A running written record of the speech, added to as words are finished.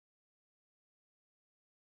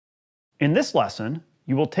In this lesson,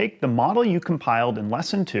 you will take the model you compiled in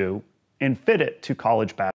Lesson 2 and fit it to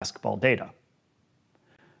college basketball data.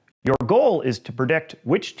 Your goal is to predict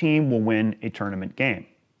which team will win a tournament game.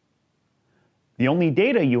 The only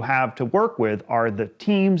data you have to work with are the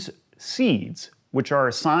team's seeds, which are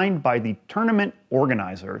assigned by the tournament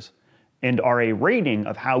organizers and are a rating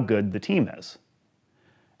of how good the team is.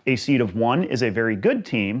 A seed of 1 is a very good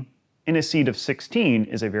team, and a seed of 16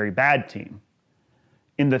 is a very bad team.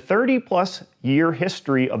 In the 30-plus year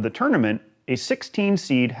history of the tournament, a 16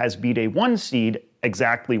 seed has beat a 1 seed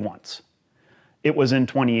exactly once. It was in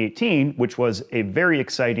 2018, which was a very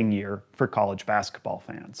exciting year for college basketball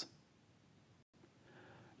fans.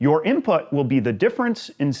 Your input will be the difference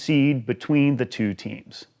in seed between the two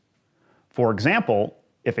teams. For example,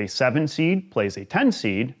 if a 7 seed plays a 10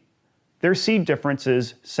 seed, their seed difference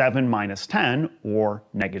is 7 minus 10, or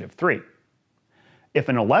 -3. If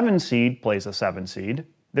an 11 seed plays a 7 seed,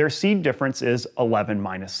 their seed difference is 11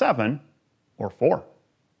 minus 7, or 4.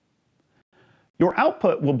 Your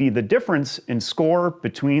output will be the difference in score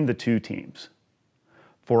between the two teams.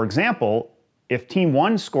 For example, if Team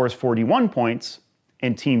 1 scores 41 points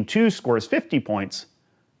and Team 2 scores 50 points,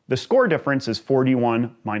 the score difference is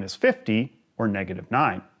 41 minus 50, or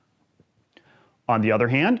 -9. On the other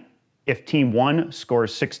hand, if Team 1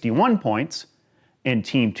 scores 61 points and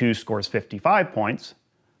Team 2 scores 55 points,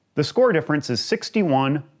 the score difference is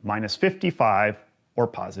 61 minus 55, or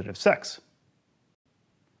 +6.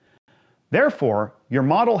 Therefore, your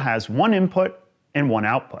model has one input and one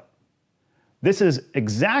output. This is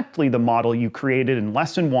exactly the model you created in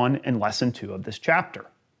Lesson 1 and Lesson 2 of this chapter.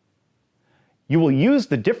 You will use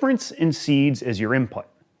the difference in seeds as your input.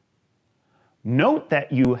 Note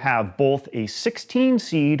that you have both a 16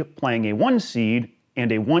 seed playing a 1 seed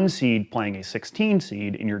and a 1 seed playing a 16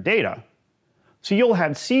 seed in your data, so you'll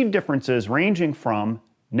have seed differences ranging from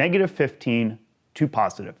 -15 to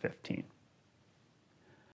 +15.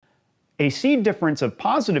 A seed difference of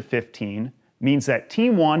 +15 means that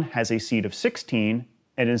Team 1 has a seed of 16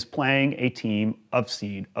 and is playing a team of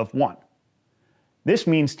seed of 1. This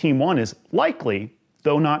means Team 1 is likely,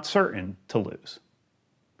 though not certain, to lose.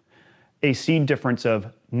 A seed difference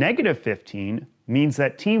of -15 means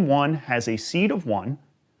that Team 1 has a seed of 1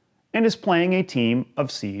 and is playing a team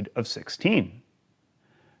of seed of 16.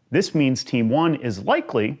 This means Team 1 is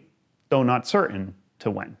likely, though not certain,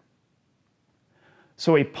 to win.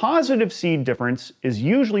 So a positive seed difference is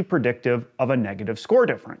usually predictive of a negative score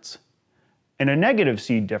difference, and a negative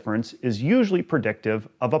seed difference is usually predictive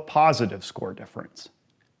of a positive score difference.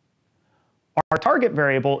 Our target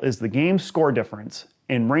variable is the game's score difference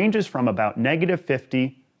and ranges from about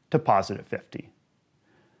 -50 to +50.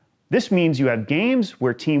 This means you have games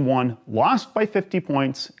where Team 1 lost by 50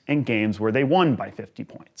 points and games where they won by 50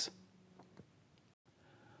 points.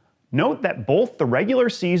 Note that both the regular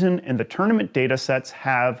season and the tournament datasets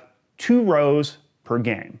have 2 rows per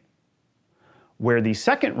game, where the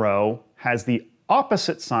second row has the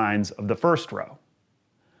opposite signs of the first row.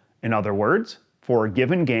 In other words, for a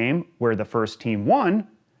given game where the first team won,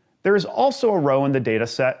 there is also a row in the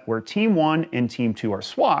dataset where Team 1 and Team 2 are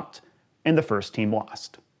swapped and the first team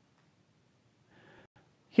lost.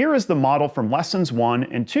 Here is the model from Lessons 1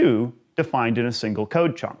 and 2 defined in a single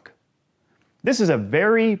code chunk. This is a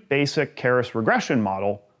very basic Keras regression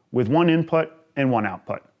model with one input and one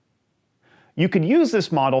output. You could use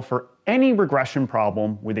this model for any regression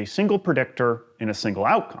problem with a single predictor and a single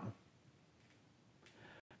outcome.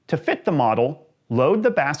 To fit the model, load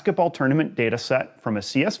the basketball tournament dataset from a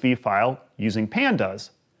CSV file using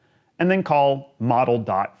pandas, and then call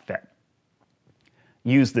model.fit.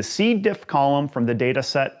 Use the seed diff column from the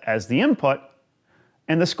dataset as the input,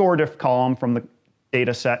 and the score diff column from the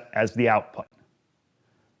dataset as the output.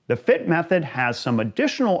 The fit method has some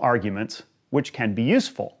additional arguments which can be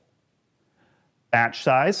useful. Batch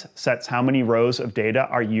size sets how many rows of data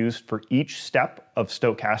are used for each step of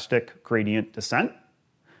stochastic gradient descent.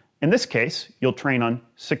 In this case, you'll train on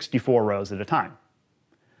 64 rows at a time.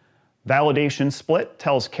 Validation split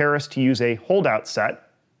tells Keras to use a holdout set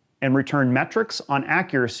and return metrics on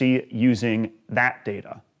accuracy using that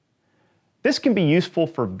data. This can be useful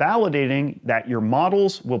for validating that your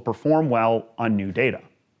models will perform well on new data.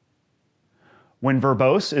 When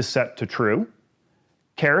verbose is set to true,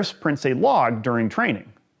 Keras prints a log during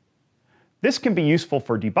training. This can be useful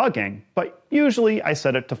for debugging, but usually I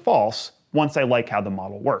set it to false once I like how the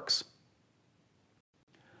model works.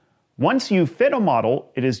 Once you fit a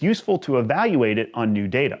model, it is useful to evaluate it on new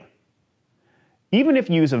data. Even if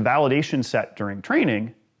you use a validation set during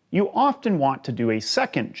training, you often want to do a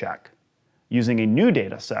second check using a new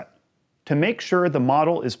data set to make sure the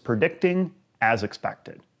model is predicting as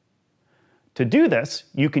expected. To do this,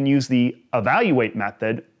 you can use the evaluate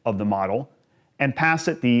method of the model and pass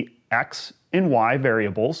it the x and y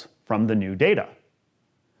variables from the new data.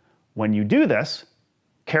 When you do this,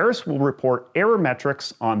 Keras will report error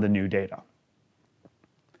metrics on the new data.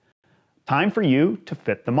 Time for you to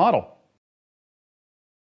fit the model.